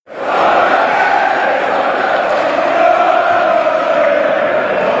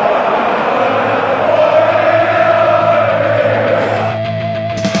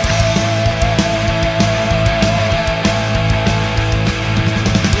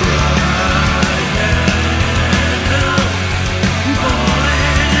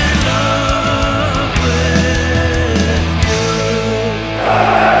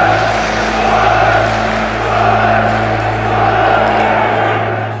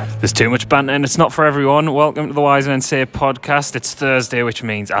There's too much banter and it's not for everyone. Welcome to the Wise Men Say podcast. It's Thursday, which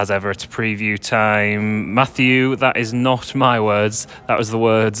means, as ever, it's preview time. Matthew, that is not my words. That was the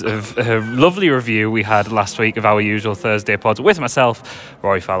words of a lovely review we had last week of our usual Thursday pods with myself,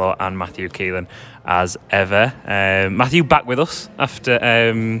 Rory Fallow, and Matthew Keelan, as ever. Matthew, back with us after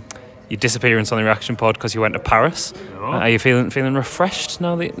your disappearance on the Reaction Pod because you went to Paris. Oh. Are you feeling refreshed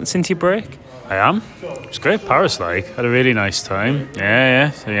now since your break? I am. It's great, Paris. Had a really nice time.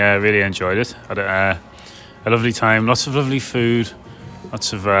 Yeah. I really enjoyed it. Had a lovely time. Lots of lovely food.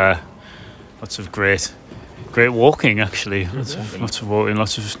 Lots of great walking. Actually, lots of walking.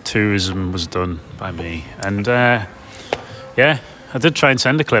 Lots of tourism was done by me. And I did try and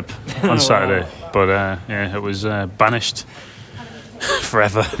send a clip on Saturday, but it was banished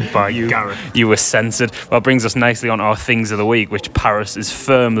forever by you, Gareth. You were censored. Well, it brings us nicely on our things of the week, which Paris is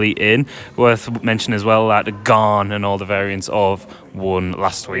firmly in. Worth mentioning as well that Gone and all the variants of won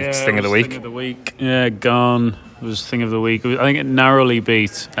last week's thing of the week. Yeah, Gone was thing of the week. I think it narrowly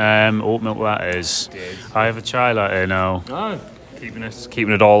beat Oat Milk Lattes. I have a chai latte now. Oh.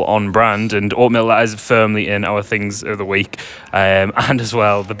 Keeping it all on brand, and Oat Milk Latte is firmly in our things of the week. And as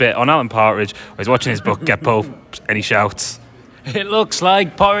well, the bit on Alan Partridge, where he's watching his book get poked and he shouts, "It looks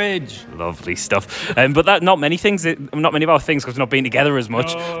like porridge." Lovely stuff. But that not many of our things, because we've not been together as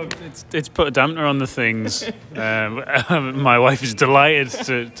much. No, it's put a dampener on the things. My wife is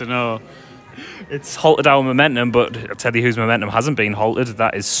delighted to know. It's halted our momentum, but I'll tell you whose momentum hasn't been halted.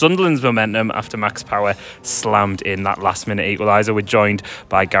 That is Sunderland's momentum after Max Power slammed in that last-minute equaliser. We're joined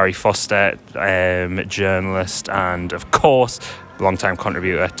by Gary Foster, journalist and, of course, long-time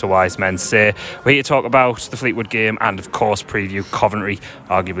contributor to Wise Men Say. We're here to talk about the Fleetwood game and, of course, preview Coventry,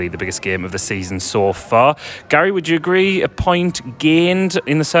 arguably the biggest game of the season so far. Gary, would you agree a point gained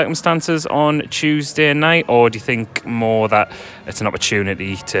in the circumstances on Tuesday night, or do you think more that it's an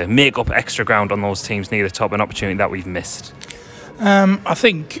opportunity to make up extra ground on those teams near the top, an opportunity that we've missed? I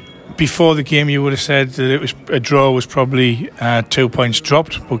think before the game you would have said that a draw was probably 2 points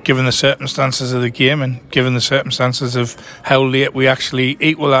dropped, but given the circumstances of the game and given the circumstances of how late we actually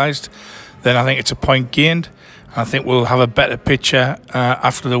equalised, then I think it's a point gained. I think we'll have a better picture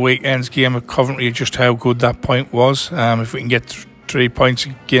after the weekend's game at Coventry just how good that point was. If we can get 3 points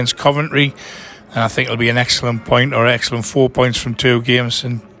against Coventry, then I think it'll be an excellent point, or excellent 4 points from 2 games,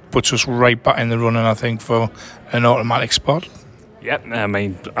 and puts us right back in the running, I think, for an automatic spot. Yep, I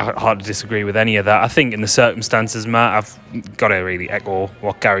mean, hard to disagree with any of that. I think in the circumstances, Matt, I've got to really echo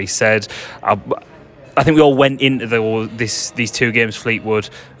what Gary said. I think we all went into these 2 games,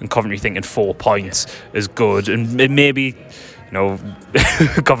 Fleetwood and Coventry, thinking 4 points is good. And maybe,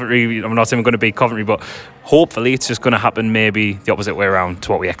 Coventry, I'm not saying we're going to beat Coventry, but hopefully it's just going to happen maybe the opposite way around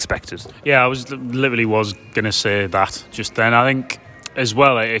to what we expected. Yeah, I was going to say that just then. I think as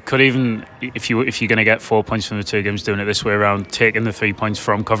well, it could even, if you're going to get 4 points from the 2 games, doing it this way around, taking the 3 points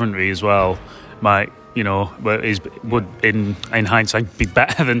from Coventry as well might, would in hindsight be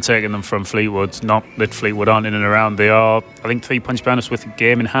better than taking them from Fleetwood. Not that Fleetwood aren't in and around. They are, I think, 3 points behind us with the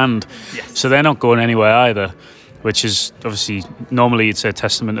game in hand. Yes. So they're not going anywhere either, which is obviously, normally you'd say a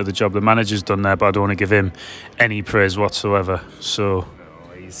testament to the job the manager's done there, but I don't want to give him any praise whatsoever. So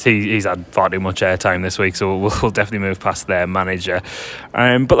He's had far too much airtime this week, so we'll definitely move past their manager.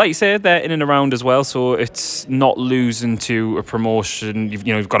 But like you said, they're in and around as well, so it's not losing to a promotion.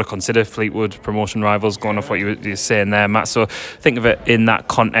 You've got to consider Fleetwood promotion rivals, going off what you were saying there, Matt. So think of it in that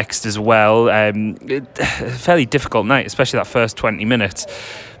context as well. A fairly difficult night, especially that first 20 minutes.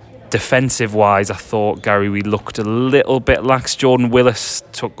 Defensive-wise, I thought, Gary, we looked a little bit lax. Jordan Willis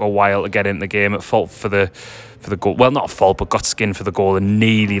took a while to get into the game, at fault for the goal. Well, not at fault, but got skinned for the goal and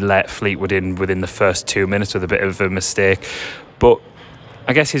nearly let Fleetwood in within the first 2 minutes with a bit of a mistake. But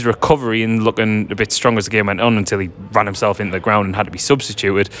I guess his recovery and looking a bit stronger as the game went on until he ran himself into the ground and had to be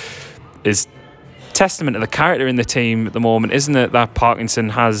substituted is testament to the character in the team at the moment, isn't it, that Parkinson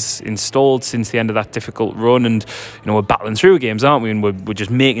has installed since the end of that difficult run. And we're battling through games, aren't we, and we're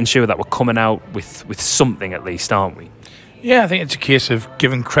just making sure that we're coming out with something at least, aren't we? Yeah, I think it's a case of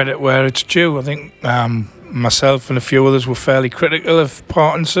giving credit where it's due. I think myself and a few others were fairly critical of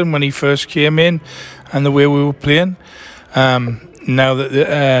Parkinson when he first came in and the way we were playing. Now that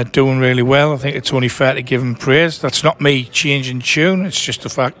they're doing really well, I think it's only fair to give them praise. That's not me changing tune, it's just the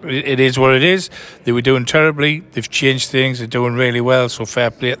fact it is what it is. They were doing terribly, they've changed things, they're doing really well, so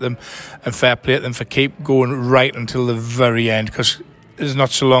fair play to them, and fair play to them for keep going right until the very end, because it's not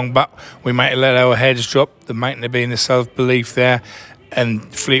so long back we might have let our heads drop. There mightn't have been the self-belief there,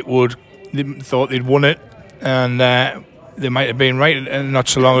 and Fleetwood thought they'd won it, and they might have been right not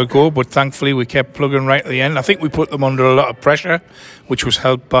so long ago, but thankfully we kept plugging right at the end. I think we put them under a lot of pressure, which was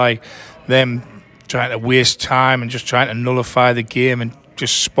helped by them trying to waste time and just trying to nullify the game and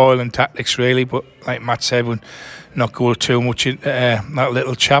just spoiling tactics really. But like Matt said, we'll not go too much into that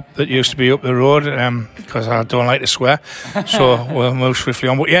little chap that used to be up the road, because I don't like to swear. So we'll move swiftly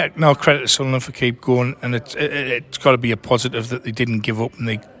on. But yeah, no, credit to Sunderland for keep going, and it's got to be a positive that they didn't give up and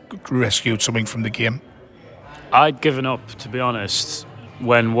they rescued something from the game. I'd given up, to be honest,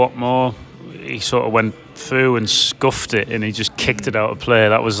 when Watmore, he sort of went through and scuffed it and he just kicked it out of play.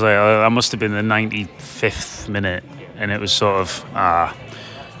 That was that must have been the 95th minute, and it was sort of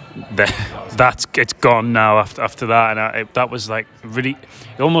it's gone now after that. And that was like really,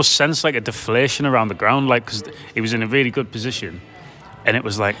 it almost sensed like a deflation around the ground, like, because he was in a really good position, and it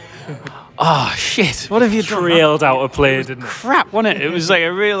was like, oh shit, what have you done? Trailed out of play, didn't it? Crap, wasn't it? It was like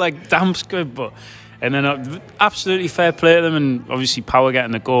a real like damp squib, but. And then absolutely fair play to them, and obviously Power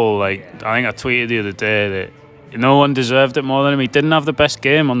getting the goal. Like, I think I tweeted the other day that no one deserved it more than him. He didn't have the best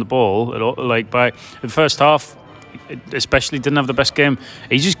game on the ball at all. Like, by the first half, especially didn't have the best game.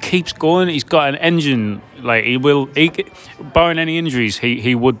 He just keeps going. He's got an engine. Like, barring any injuries,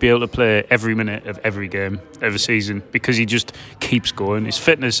 he would be able to play every minute of every game of a season because he just keeps going. His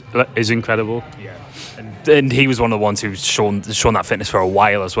fitness is incredible. Yeah. And he was one of the ones who's shown that fitness for a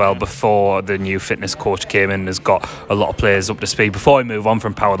while as well, before the new fitness coach came in and has got a lot of players up to speed. Before I move on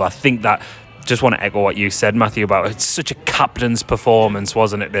from Power, though, I think that, just want to echo what you said, Matthew, about it's such a captain's performance,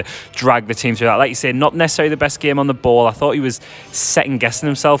 wasn't it, to drag the team through that. Like you say, not necessarily the best game on the ball. I thought he was second-guessing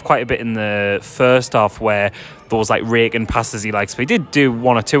himself quite a bit in the first half, where those like raking passes he likes. But he did do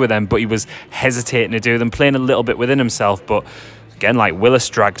one or two of them, but he was hesitating to do them, playing a little bit within himself. But again, like, Willis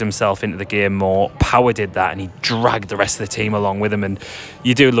dragged himself into the game more. Power did that, and he dragged the rest of the team along with him, and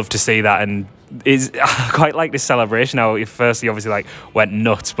you do love to see that. And I quite like this celebration. How first he obviously like went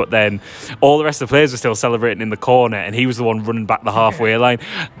nuts, but then all the rest of the players were still celebrating in the corner, and he was the one running back the halfway line.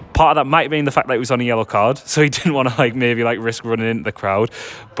 Part of that might have been the fact that he was on a yellow card, so he didn't want to like maybe like risk running into the crowd.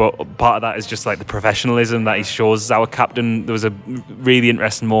 But part of that is just like the professionalism that he shows as our captain. There was a really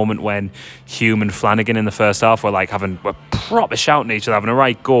interesting moment when Hume and Flanagan in the first half were proper shouting at each other, having a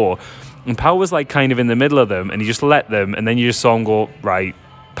right go, and Power was like kind of in the middle of them, and he just let them, and then you just saw him go, right,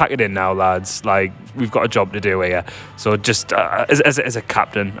 pack it in now, lads. Like, we've got a job to do here. So just as a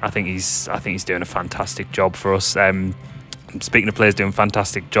captain, I think he's doing a fantastic job for us. Speaking of players doing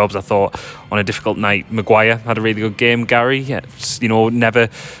fantastic jobs, I thought on a difficult night, Maguire had a really good game. Gary, never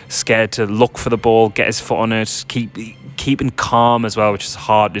scared to look for the ball, get his foot on it, keeping calm as well, which is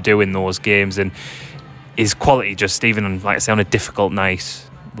hard to do in those games. And his quality, just even like I say, on a difficult night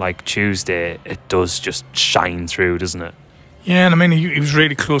like Tuesday, it does just shine through, doesn't it? Yeah, and I mean, he was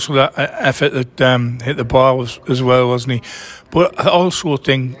really close with that effort that hit the bar as well, wasn't he? But I also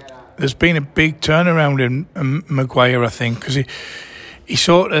think there's been a big turnaround in Maguire, I think, because he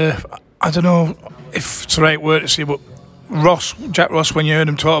sort of, I don't know if it's the right word to say, but Jack Ross, when you heard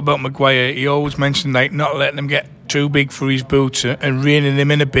him talk about Maguire, he always mentioned like not letting him get too big for his boots and reining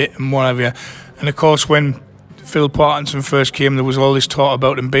him in a bit and whatever. And of course, when Phil Parkinson first came, there was all this talk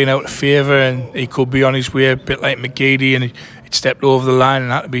about him being out of favour and he could be on his way, a bit like McGeady, and he'd stepped over the line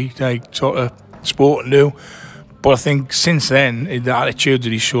and had to be like sort of sport and do. But I think since then, the attitude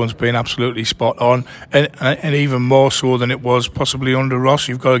that he's shown has been absolutely spot on, and even more so than it was possibly under Ross.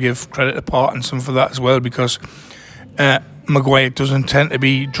 You've got to give credit to Parkinson for that as well, because Maguire doesn't tend to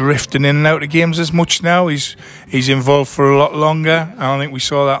be drifting in and out of games as much now. He's involved for a lot longer. I think we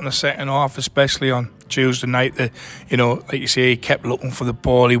saw that in the second half, especially on Tuesday night, that, like you say, he kept looking for the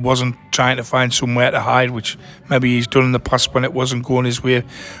ball. He wasn't trying to find somewhere to hide, which maybe he's done in the past when it wasn't going his way,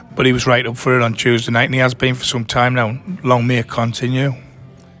 but he was right up for it on Tuesday night, and he has been for some time now. Long may it continue.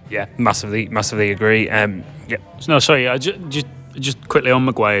 Yeah, massively agree. No, sorry, just quickly on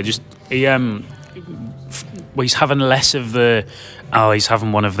Maguire, he's having less of he's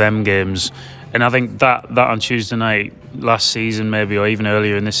having one of them games. And I think that on Tuesday night last season, maybe, or even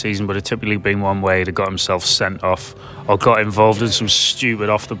earlier in this season, would have typically been one way to got himself sent off or got involved in some stupid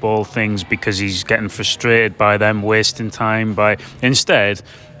off-the-ball things because he's getting frustrated by them wasting time. Instead,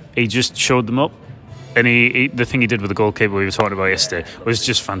 he just showed them up. And the thing he did with the goalkeeper we were talking about yesterday was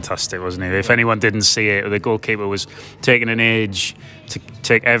just fantastic, wasn't he? If anyone didn't see it, the goalkeeper was taking an age to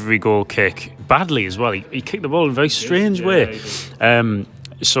take every goal kick badly as well. He kicked the ball in a very strange way.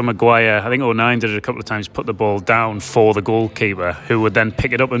 So Maguire, I think 09 did it a couple of times, put the ball down for the goalkeeper, who would then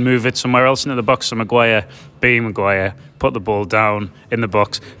pick it up and move it somewhere else into the box. So Maguire Beam Maguire, put the ball down in the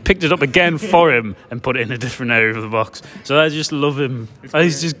box, picked it up again for him and put it in a different area of the box. So I just love him.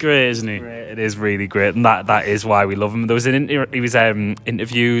 He's just great, isn't he? It is really great, and that is why we love him. There was he was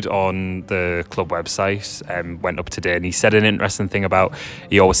interviewed on the club website, went up today, and he said an interesting thing about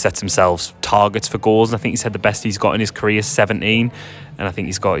he always sets himself targets for goals. And I think he said the best he's got in his career is 17. And I think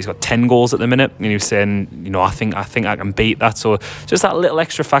he's got 10 goals at the minute. And he was saying, I think I can beat that. So just that little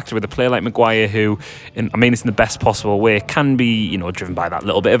extra factor with a player like Maguire, who, it's in the best possible way, can be, driven by that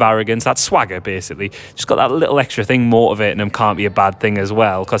little bit of arrogance, that swagger, basically. Just got that little extra thing motivating him, can't be a bad thing as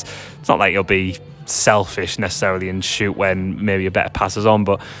well. Because it's not like he'll be selfish necessarily and shoot when maybe a better pass is on,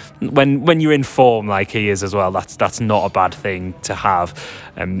 but when you're in form like he is as well, that's not a bad thing to have.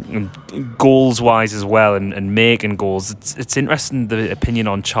 And goals wise as well, and making goals, it's interesting the opinion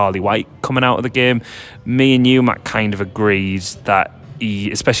on Charlie White coming out of the game. Me and you, Matt, kind of agreed that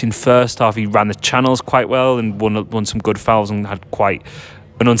he, especially in first half, he ran the channels quite well and won some good fouls and had quite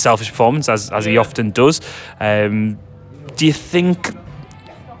an unselfish performance as he often does. Do you think,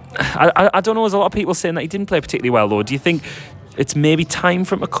 I don't know, there's a lot of people saying that he didn't play particularly well, though. Do you think it's maybe time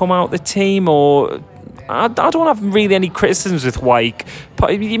for him to come out of the team? Or I don't have really any criticisms with Wyke.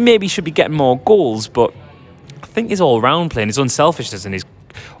 He maybe should be getting more goals, but I think his all-round play and his unselfishness and his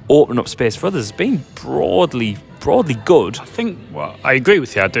opening up space for others has been broadly good. I agree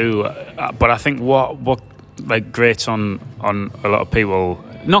with you, I do, but I think what like grates on a lot of people,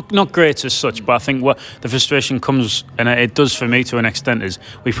 not great as such, but I think what the frustration comes, and it does for me to an extent, is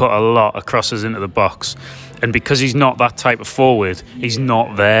we put a lot of crosses into the box, and because he's not that type of forward, he's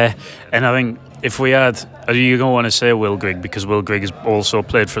not there. And I think if we had, you're going to want to say Will Grigg, because Will Grigg has also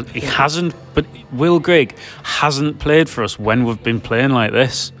played for, he hasn't, but Will Grigg hasn't played for us when we've been playing like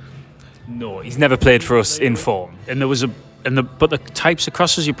this. No, he's never played for us in form. And there was but the types of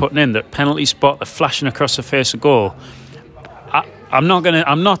crosses you're putting in, that penalty spot, the flashing across the face of goal, I'm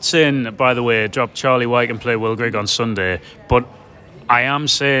not saying, by the way, drop Charlie White and play Will Grigg on Sunday, but I am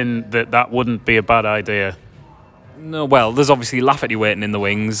saying that wouldn't be a bad idea. No, well, there's obviously Lafferty waiting in the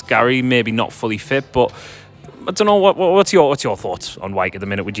wings. Gary maybe not fully fit, but I don't know. What's your thoughts on White at the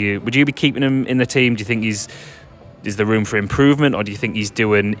minute? Would you be keeping him in the team? Do you think is there room for improvement, or do you think he's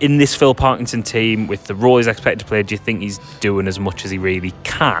doing, in this Phil Parkinson team with the role he's expected to play, do you think he's doing as much as he really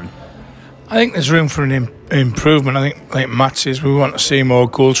can? I think there's room for an improvement. I think, like Matt says, we want to see more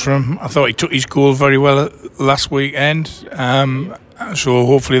goals from him. I thought he took his goal very well last weekend, so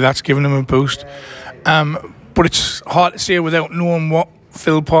hopefully that's given him a boost. But it's hard to say without knowing what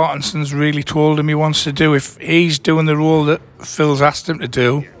Phil Parkinson's really told him he wants to do. If he's doing the role that Phil's asked him to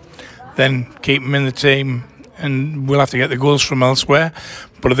do, then keep him in the team, and we'll have to get the goals from elsewhere.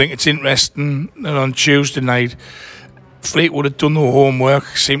 But I think it's interesting that on Tuesday night, Fleetwood had done the homework,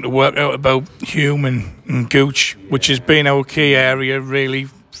 seemed to work out about Hume and Gooch, which has been our key area really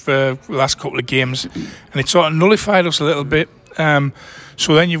for the last couple of games, and it sort of nullified us a little bit.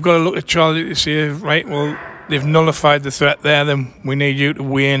 So then you've got to look at Charlie to say, right, well, they've nullified the threat there, then we need you to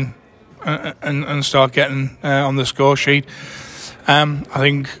weigh in and start getting on the score sheet. I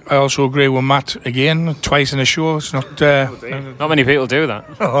think I also agree with Matt again, twice in a show. It's not many people do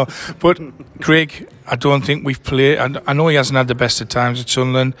that. But Craig, I don't think we've played. I know he hasn't had the best of times at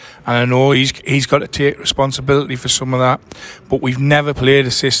Sunderland, and I know he's got to take responsibility for some of that. But we've never played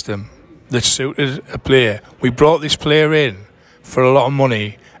a system that suited a player. We brought this player in for a lot of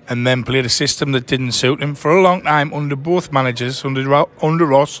money, and then played a system that didn't suit him for a long time under both managers, under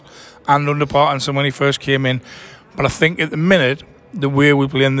Ross and under Parkinson when he first came in. But I think at the minute, the way we're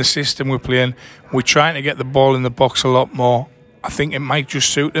playing, the system we're playing, we're trying to get the ball in the box a lot more. I think it might just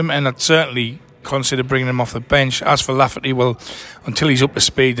suit him, and I'd certainly consider bringing him off the bench. As for Lafferty, well, until he's up to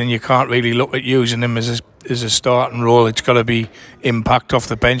speed, then you can't really look at using him as a starting role. It's got to be impact off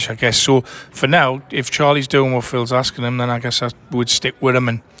the bench, I guess. So for now, if Charlie's doing what Phil's asking him, then I guess I would stick with him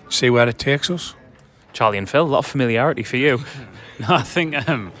and see where it takes us. Charlie and Phil, a lot of familiarity for you. No, I think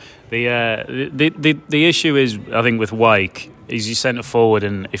the issue is, I think, with Wyke, is he's centre forward,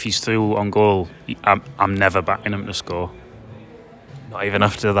 and if he's through on goal, I'm never backing him to score. Not even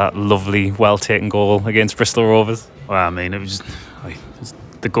after that lovely, well-taken goal against Bristol Rovers. Well, I mean,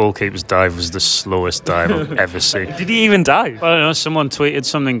 the goalkeeper's dive was the slowest dive I've ever seen. Did he even dive? Well, I don't know, someone tweeted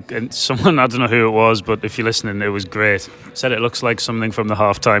something, and someone, I don't know who it was, but if you're listening, it was great. Said it looks like something from the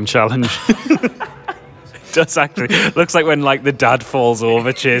halftime challenge. It does actually. Looks like when like the dad falls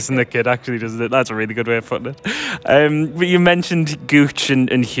over chasing the kid, actually, doesn't it? That's a really good way of putting it. But you mentioned Gooch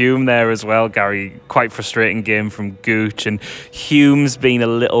and Hume there as well, Gary. Quite frustrating game from Gooch, and Hume's been a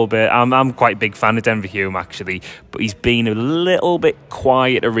little bit. I'm quite a big fan of Denver Hume actually, but he's been a little bit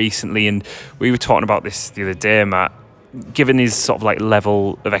quieter recently. And we were talking about this the other day, Matt. Given his sort of like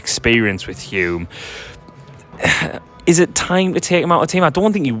level of experience with Hume, is it time to take him out of the team? I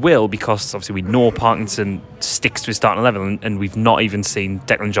don't think he will, because obviously we know Parkinson sticks to his starting 11, and we've not even seen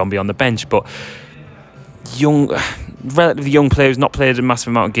Declan John be on the bench. But relatively young player who's not played a massive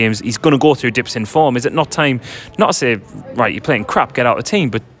amount of games, he's going to go through dips in form. Is it not time, not to say, right, you're playing crap, get out of the team,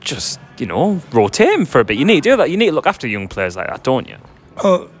 but just, rotate him for a bit? You need to do that. You need to look after young players like that, don't you?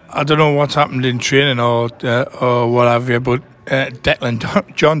 Well, I don't know what's happened in training or what have you, but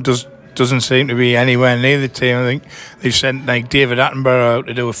Declan John doesn't seem to be anywhere near the team. I think they've sent like David Attenborough out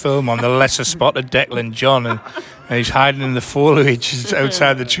to do a film on the lesser spotted Declan John, and he's hiding in the foliage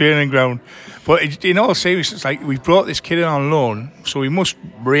outside the training ground. But in all seriousness, it's like we've brought this kid in on loan, so we must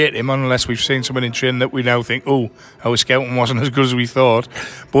rate him unless we've seen someone in training that we now think, our scouting wasn't as good as we thought.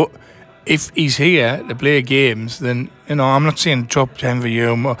 But if he's here to play games, then, I'm not saying drop Denver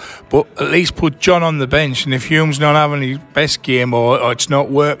Hume, but at least put John on the bench. And if Hume's not having his best game or it's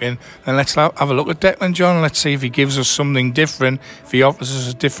not working, then let's have a look at Declan John and let's see if he gives us something different, if he offers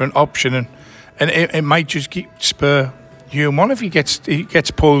us a different option. And it might just spur Hume on. If he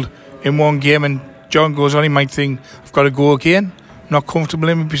gets pulled in one game and John goes on, he might think, I've got to go again. I'm not comfortable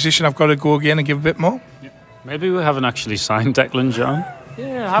in my position, I've got to go again and give a bit more. Yeah. Maybe we haven't actually signed Declan John.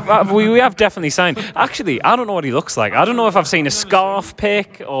 Yeah, we have definitely signed. Actually, I don't know what he looks like. I don't know if I've seen a scarf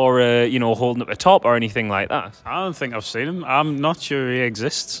pic or, holding up a top or anything like that. I don't think I've seen him. I'm not sure he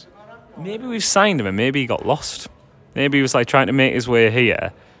exists. Maybe we've signed him and maybe he got lost. Maybe he was like trying to make his way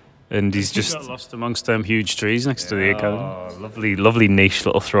here and he's just got lost amongst them huge trees next to the academy. Oh, lovely niche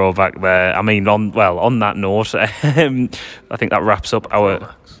little throwback there. I mean, on that note, I think that wraps up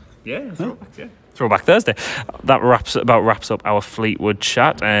our... Throwback Thursday. That wraps up our Fleetwood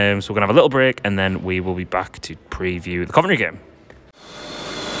chat. So we're going to have a little break and then we will be back to preview the Coventry game.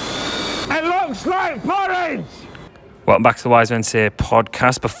 It looks like porridge! Welcome back to the Wise Men Say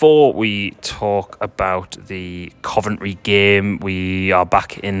podcast. Before we talk about the Coventry game, we are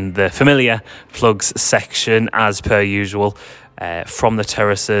back in the familiar plugs section as per usual. From the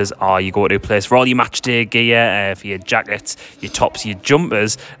Terraces are your go-to place for all your match day gear, for your jackets, your tops, your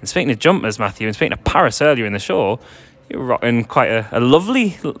jumpers. And speaking of jumpers, Matthew, and speaking of Paris earlier in the show, you were rocking quite a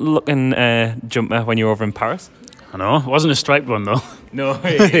lovely looking jumper when you were over in Paris. I know, it wasn't a striped one though. No.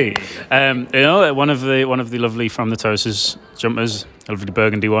 One of the lovely From the Terraces jumpers, a lovely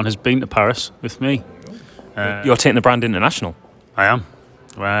burgundy one, has been to Paris with me. You're taking the brand international. I am,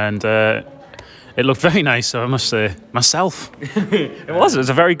 and. It looked very nice, I must say, myself. It was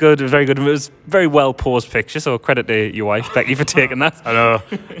a very good, it was a very well posed picture, so credit to your wife, Becky, for taking that. I know.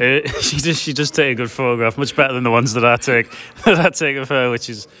 She just take a good photograph, much better than the ones that I take of her, which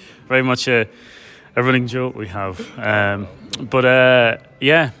is very much a running joke we have.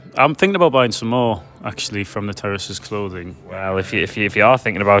 I'm thinking about buying some more, actually, From the Terraces clothing. Well, if you are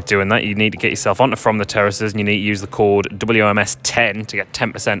thinking about doing that, you need to get yourself onto From the Terraces and you need to use the code WMS10 to get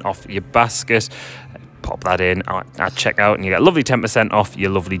 10% off your basket. Pop that in at checkout and you get lovely 10% off your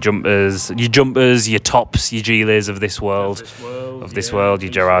lovely jumpers, your tops, your Giles of this world,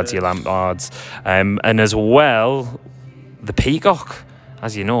 your Gerards, your Lampards. And as well, the Peacock,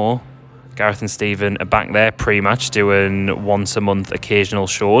 as you know, Gareth and Stephen are back there pre-match doing once a month occasional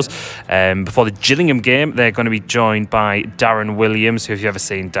shows. Before the Gillingham game, they're going to be joined by Darren Williams, who, if you've ever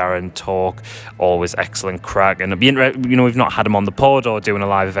seen Darren talk, always excellent crack. And it'll be we've not had him on the pod or doing a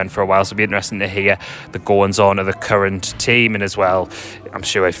live event for a while, so it'll be interesting to hear the goings-on of the current team. And as well, I'm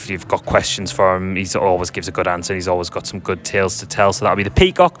sure if you've got questions for him, he always gives a good answer. He's always got some good tales to tell. So that'll be the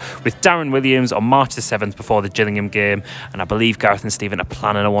Peacock with Darren Williams on March the 7th before the Gillingham game. And I believe Gareth and Stephen are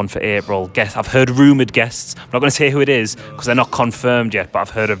planning a one for April. I've heard rumoured guests. I'm not going to say who it is because they're not confirmed yet, but I've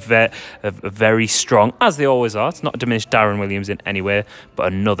heard a very strong, as they always are. It's not to diminish Darren Williams in any way,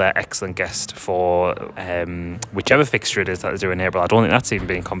 but another excellent guest for whichever fixture it is that they're doing in April. I don't think that's even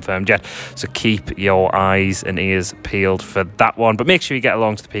been confirmed yet. So keep your eyes and ears peeled for that one. But make sure you get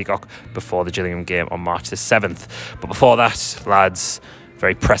along to the Peacock before the Gillingham game on March the 7th. But before that, lads,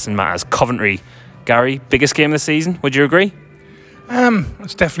 very pressing matters. Coventry. Gary, biggest game of the season, would you agree?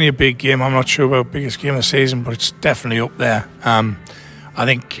 It's definitely a big game. I'm not sure about biggest game of the season, but it's definitely up there. I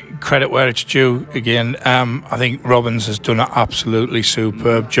think credit where it's due again. I think Robbins has done an absolutely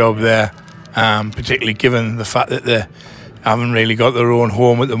superb job there, particularly given the fact that they haven't really got their own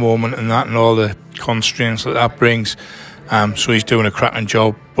home at the moment and all the constraints that brings. So he's doing a cracking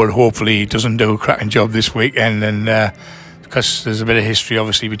job, but hopefully he doesn't do a cracking job this weekend. And because there's a bit of history,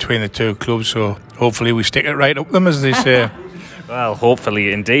 obviously, between the two clubs, so hopefully we stick it right up them, as they say. Well,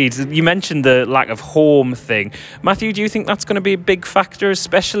 hopefully indeed. You mentioned the lack of home thing. Matthew, do you think that's going to be a big factor,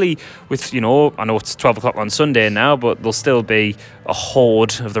 especially with, I know it's 12 o'clock on Sunday now, but there'll still be a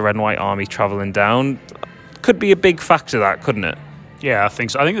horde of the Red and White Army travelling down. Could be a big factor, that, couldn't it? Yeah, I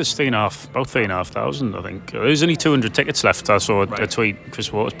think so. I think there's about 3,500, I think. There's only 200 tickets left. I saw a tweet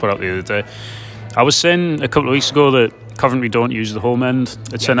Chris Waters put out the other day. I was saying a couple of weeks ago that Coventry don't use the home end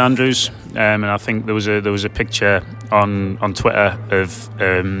at St Andrews, and I think there was a picture on Twitter of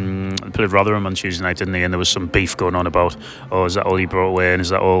they played Rotherham on Tuesday night, didn't they? And there was some beef going on about, is that all you brought away, and is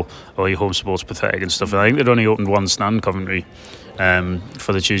that all your home support's pathetic and stuff. And I think they'd only opened one stand, Coventry,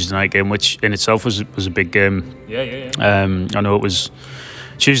 for the Tuesday night game, which in itself was a big game. Yeah. I know it was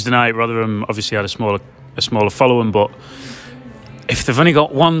Tuesday night. Rotherham obviously had a smaller following, but if they've only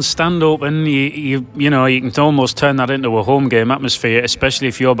got one stand open, you can almost turn that into a home game atmosphere, especially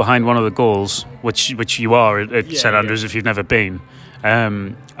if you're behind one of the goals, which you are at St Andrews if you've never been.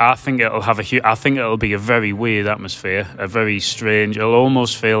 I think it'll be a very weird atmosphere, a very strange. It'll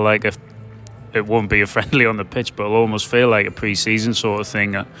almost feel like it won't be a friendly on the pitch, but it'll almost feel like a pre-season sort of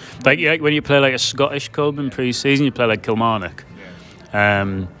thing. Like when you play like a Scottish club in pre-season, you play like Kilmarnock.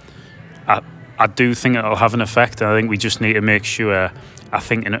 I do think it'll have an effect. I think we just need to make sure. I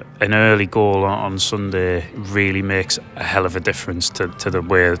think an early goal on Sunday really makes a hell of a difference to the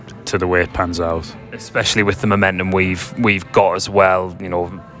way it pans out. Especially with the momentum we've got as well.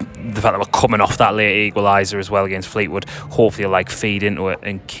 The fact that we're coming off that late equaliser as well against Fleetwood, hopefully it'll feed into it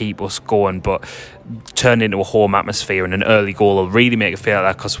and keep us going. But turn it into a home atmosphere, and an early goal will really make it feel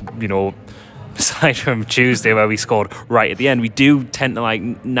like that, because aside from Tuesday where we scored right at the end, we do tend to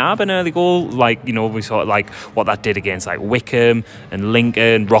nab an early goal, we saw what that did against Wickham and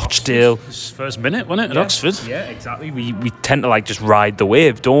Lincoln, Rochdale. First minute, wasn't it, at Oxford? Yeah, exactly. We tend to just ride the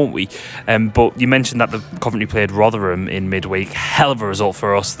wave, don't we? But you mentioned that the Coventry played Rotherham in midweek. Hell of a result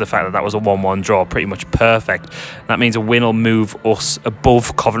for us. The fact that was a 1-1 draw, pretty much perfect. That means a win will move us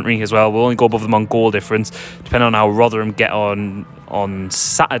above Coventry as well. We'll only go above them on goal difference. Depending on how Rotherham get on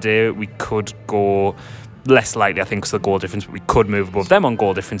Saturday, we could go less likely, I think, because of the goal difference, but we could move above them on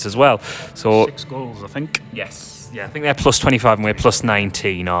goal difference as well. So 6 goals, I think. Yes. Yeah, I think they're plus 25 and we're plus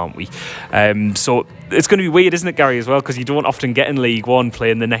 19, aren't we? So it's going to be weird, isn't it, Gary, as well? Because you don't often get in League One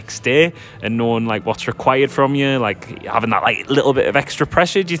playing the next day and knowing what's required from you, having that little bit of extra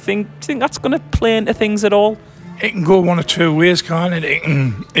pressure. Do you think that's going to play into things at all? It can go one or two ways, can't it?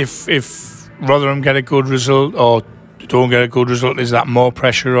 If Rotherham get a good result or don't get a good result, is that more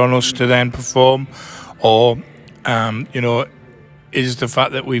pressure on us to then perform, or is the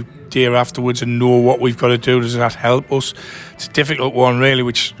fact that we dare afterwards and know what we've got to do, does that help us? It's a difficult one, really,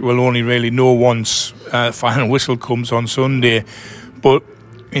 which we'll only really know once final whistle comes on Sunday. But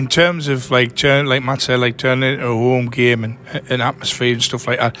in terms of like Matt said, turning it into a home game and an atmosphere and stuff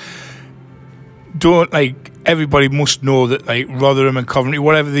like that, everybody must know that Rotherham and Coventry,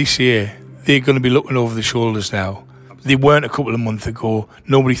 whatever they say, they're going to be looking over the shoulders now. They weren't a couple of months ago.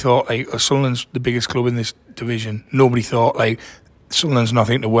 Nobody thought Sunderland's the biggest club in this division. Nobody thought Sunderland's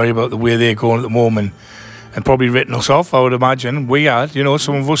nothing to worry about the way they're going at the moment, and probably written us off, I would imagine. We had,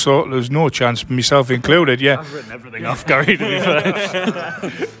 some of us thought there was no chance, myself included. Yeah, I've written everything off, Gary, to be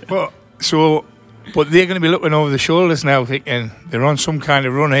fair. But they're going to be looking over the shoulders now, thinking they're on some kind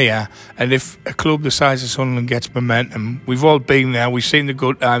of run here. And if a club the size of Sunderland gets momentum, we've all been there, we've seen the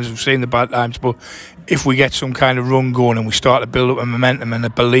good times, we've seen the bad times, but if we get some kind of run going and we start to build up a momentum and a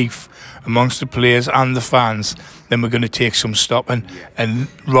belief amongst the players and the fans, then we're going to take some stopping. And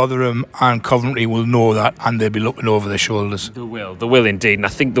Rotherham and Coventry will know that, and they'll be looking over their shoulders. They will indeed. And I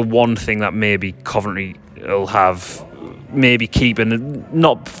think the one thing that maybe Coventry will have, maybe keeping,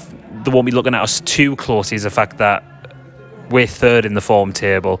 they won't be looking at us too closely, is the fact that we're third in the form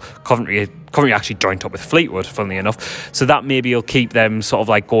table. Coventry actually joined up with Fleetwood, funnily enough. So that maybe will keep them sort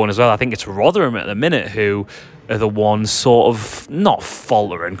of going as well. I think it's Rotherham at the minute who are the ones sort of not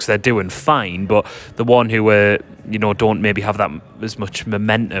faltering, because they're doing fine, but the one who don't maybe have that as much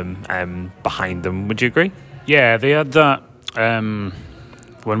momentum behind them. Would you agree? Yeah, they had that.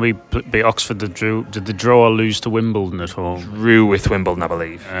 When we beat Oxford, did the draw or lose to Wimbledon at home? Drew with Wimbledon, I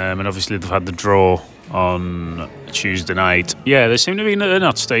believe. And obviously they've had the draw on Tuesday night. Yeah, they seem to be, they're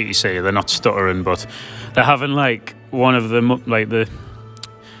not, you say, they're not stuttering, but they're having one of the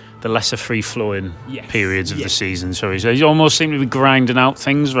lesser free-flowing periods of the season. So they almost seem to be grinding out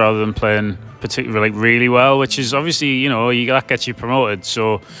things rather than playing particularly really well, which is obviously, that gets you promoted.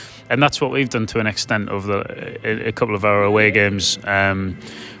 So and that's what we've done to an extent over a couple of our away games.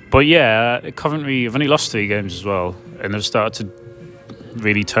 But yeah, Coventry have only lost 3 games as well, and they've started to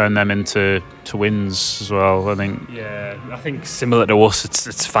really turn them into wins as well, I think. Yeah, I think similar to us,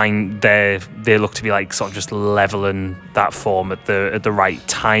 it's fine. They look to be like sort of just leveling that form at the right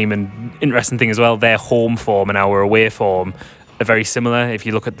time. And interesting thing as well, their home form and our away form are very similar. If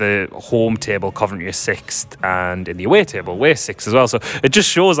you look at the home table, Coventry are 6th, and in the away table, we're 6th as well. So it just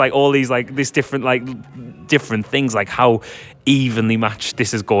shows like all these like this different things, like how evenly matched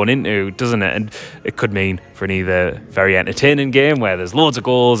this is going into, doesn't it? And it could mean for an either very entertaining game where there's loads of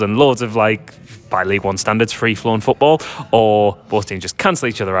goals and loads of, like, by League One standards, free-flowing football, or both teams just cancel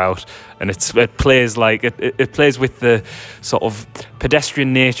each other out, and it plays like it plays with the sort of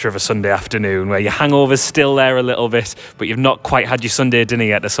pedestrian nature of a Sunday afternoon, where your hangover's still there a little bit, but you've not quite had your Sunday dinner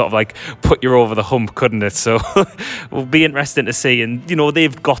yet to sort of like put you over the hump, couldn't it? So it'll be interesting to see. And you know,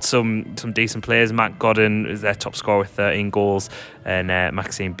 they've got some decent players. Matt Godden is their top scorer with 13 goals, and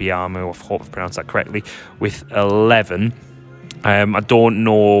Maxime Biamu, I hope I've pronounced that correctly, with 11. I don't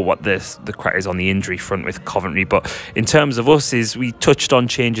know what the crack is on the injury front with Coventry, but in terms of us, we touched on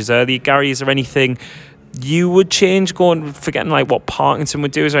changes earlier. Gary, is there anything you would change, forgetting like what Parkinson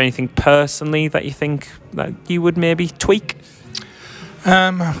would do? Is there anything personally that you think that you would maybe tweak?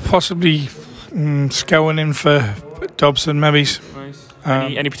 Possibly Scowen in for Dobson, maybe. Nice.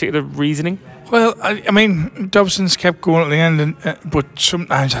 Any particular reasoning? Well, I mean, Dobson's kept going at the end, but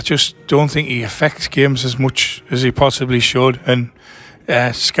sometimes I just don't think he affects games as much as he possibly should. And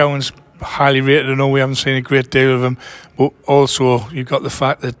Scowen's highly rated. I know we haven't seen a great deal of him, but also you've got the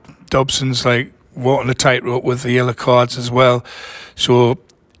fact that Dobson's like walking the tightrope with the yellow cards as well. So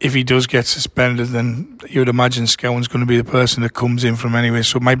if he does get suspended, then you would imagine Scowen's going to be the person that comes in from anyway.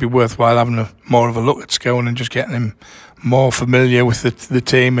 So it might be worthwhile having more of a look at Scowen and just getting him more familiar with the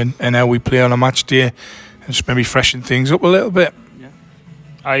team and how we play on a match day, and just maybe freshen things up a little bit. Yeah,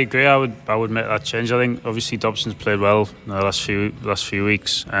 I agree. I would make that change. I think obviously Dobson's played well in the last few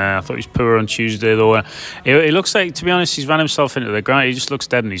weeks. I thought he was poor on Tuesday though. It looks like, to be honest, he's ran himself into the ground. He just looks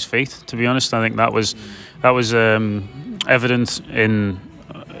dead on his feet. To be honest, I think that was evident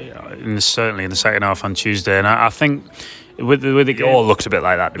certainly in the second half on Tuesday, and I think. With the it all looked a bit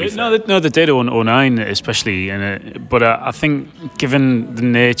like that. No, they did on 09 especially, but I think given the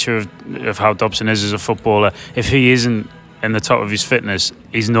nature of how Dobson is as a footballer, if he isn't in the top of his fitness,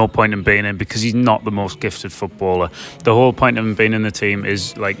 he's no point in being in, because he's not the most gifted footballer. The whole point of him being in the team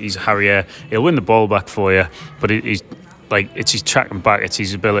is like he's Harrier. He'll win the ball back for you, but he's like it's his tracking back, it's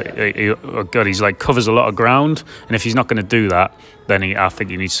his ability. He's like covers a lot of ground, and if he's not going to do that, then I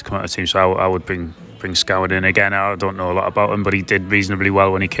think he needs to come out of the team. So I would bring Scowen in again. I don't know a lot about him, but he did reasonably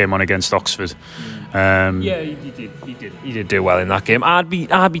well when he came on against Oxford. Yeah, he did do well in that game. I'd be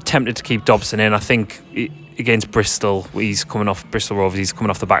tempted to keep Dobson in. I think against Bristol, Bristol Rovers, he's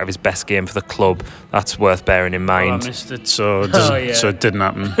coming off the back of his best game for the club. That's worth bearing in mind. Well, I missed it, so it didn't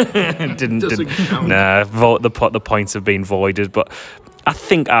happen. didn't. Nah, the points have been voided, but I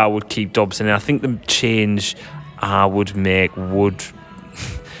think I would keep Dobson in. I think the change I would make would.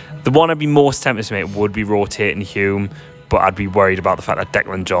 The one I'd be most tempted to make would be rotating Hume, but I'd be worried about the fact that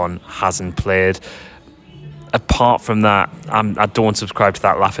Declan John hasn't played. Apart from that, I don't subscribe to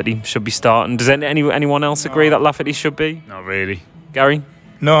that. Lafferty should be starting. Does anyone else agree that Lafferty should be? Not really. Gary?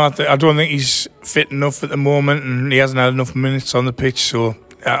 No, I don't think he's fit enough at the moment, and he hasn't had enough minutes on the pitch, so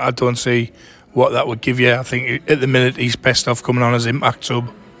I don't see what that would give you. I think at the minute he's best off coming on as impact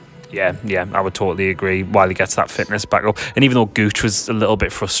sub. Yeah, I would totally agree. While he gets that fitness back up, and even though Gooch was a little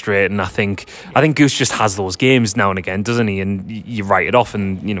bit frustrating, I think Gooch just has those games now and again, doesn't he? And you write it off,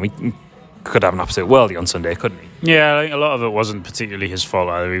 and you know he could have an absolute worldie on Sunday, couldn't he? Yeah, I think a lot of it wasn't particularly his fault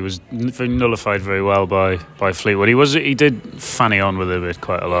either. He was nullified very well by Fleetwood. He did fanny on with it a bit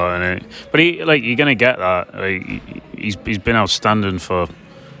quite a lot, but you're gonna get that. He's been outstanding for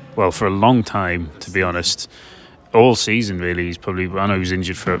a long time, to be honest. All season really. I know he was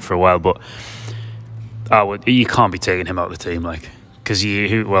injured for a while, but you can't be taking him out of the team, because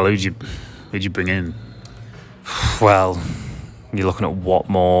who'd you bring in? Well, you're looking at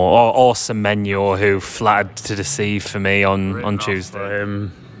Watmore or Semenyo, who flattered to deceive for me on Tuesday.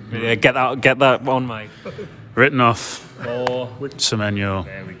 Yeah, get that on, Mike. Written off. Or Semenyo.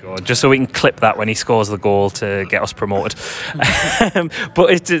 There we go. Just so we can clip that when he scores the goal to get us promoted.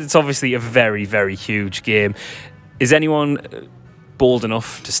 But it's obviously a very, very huge game. Is anyone bold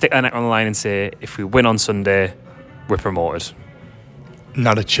enough to stick their neck on the line and say, if we win on Sunday, we're promoted?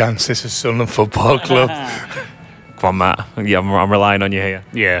 Not a chance. This is Sunderland Football Club. Come on, Matt. Yeah, I'm relying on you here.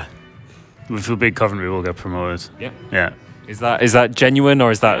 Yeah. If we beat Coventry, we'll get promoted. Yeah. Yeah. Is that genuine,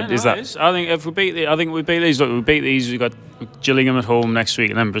 or is that Yeah, no, it is. I think if we beat these. Look, we beat these. We've got Gillingham at home next week,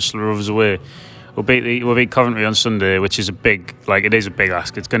 and then Bristol Rovers away. We'll beat Coventry on Sunday, which is it is a big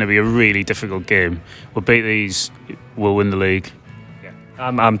ask. It's going to be a really difficult game. We'll beat these. We'll win the league.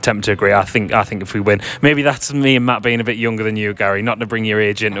 I'm tempted to agree. I think if we win, maybe that's me and Matt being a bit younger than you, Gary. Not to bring your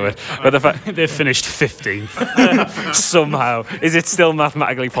age into it, but the fact They've finished 15th. somehow, is it still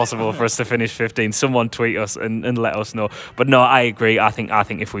mathematically possible for us to finish 15? Someone tweet us and let us know. But no, I agree. I think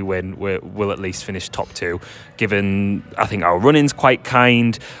if we win, we'll at least finish top 2. Given I think our run-in's quite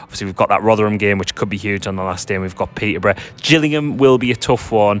kind. Obviously, we've got that Rotherham game, which could be huge on the last day. And we've got Peterborough. Gillingham will be a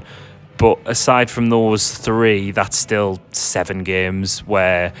tough one. But aside from those 3, that's still 7 games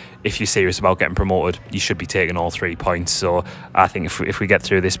where if you're serious about getting promoted, you should be taking all 3 points. So I think if we get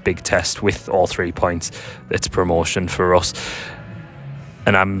through this big test with all 3 points, it's promotion for us.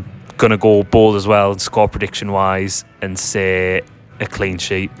 And I'm going to go bold as well, score prediction-wise, and say a clean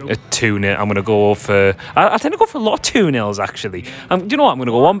sheet, a 2-0. I'm going to go for... I tend to go for a lot of 2-0s, actually. Do you know what? I'm going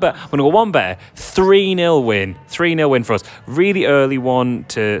to go one better. 3-0 win. 3-0 win for us. Really early one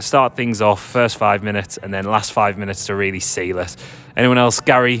to start things off, first 5 minutes, and then last 5 minutes to really seal it. Anyone else?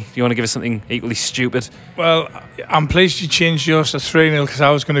 Gary, you want to give us something equally stupid? Well, I'm pleased you changed yours to 3-0 because I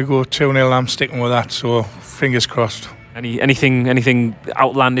was going to go 2-0. I'm sticking with that, so fingers crossed. Anything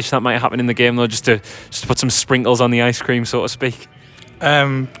outlandish that might happen in the game, though, just to put some sprinkles on the ice cream, so to speak?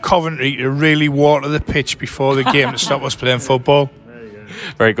 Coventry to really water the pitch before the game to stop us playing football.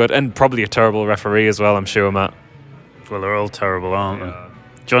 Very good. And probably a terrible referee as well, I'm sure, Matt. Well, they're all terrible, aren't they? Do you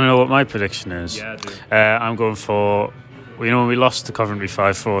want to know what my prediction is? Yeah, I do. I'm going for... When we lost to Coventry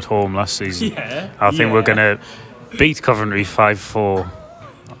 5-4 at home last season, I think we're going to beat Coventry 5-4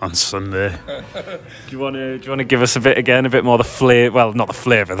 on Sunday. Do you want to give us a bit more the flavour? Well, not the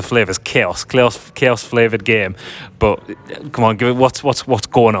flavour. The flavour's chaos flavoured game. But come on, give it. What's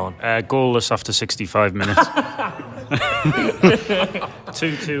going on? Goalless after 65 minutes.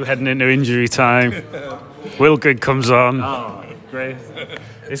 2-2 heading into injury time. Will Good comes on. Oh, great!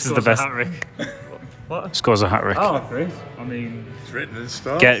 This is the best. What? Scores a hat trick. Oh, great! I mean, It's written in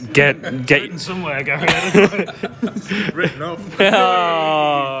stars. Written somewhere, Gary. Written off.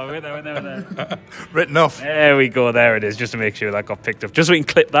 Oh, we're there. Written off. There we go. There it is. Just to make sure that got picked up. Just so we can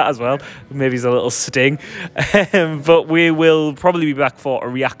clip that as well. Maybe it's a little sting. But we will probably be back for a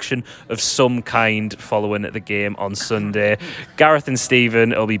reaction of some kind following the game on Sunday. Gareth and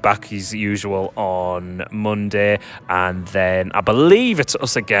Stephen will be back as usual on Monday, and then I believe it's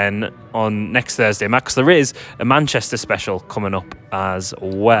us again on next Thursday, Max. There is a Manchester special coming up as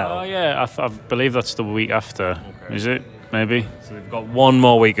well. Oh yeah, I believe that's the week after. Okay. Is it? Maybe. So we've got one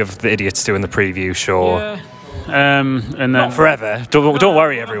more week of the idiots doing the preview show. Yeah. And then not forever. Don't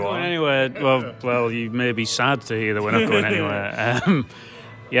worry, everyone. Not going anywhere. Well, you may be sad to hear that we're not going anywhere.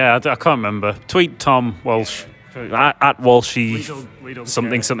 Yeah, I can't remember. Tweet Tom Walsh. At Walshy we don't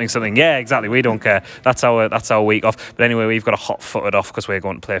something. Yeah, exactly. We don't care. That's our week off. But anyway, we've got a hot-footed off because we're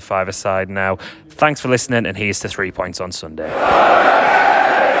going to play 5-a-side now. Thanks for listening, and here's to 3 points on Sunday.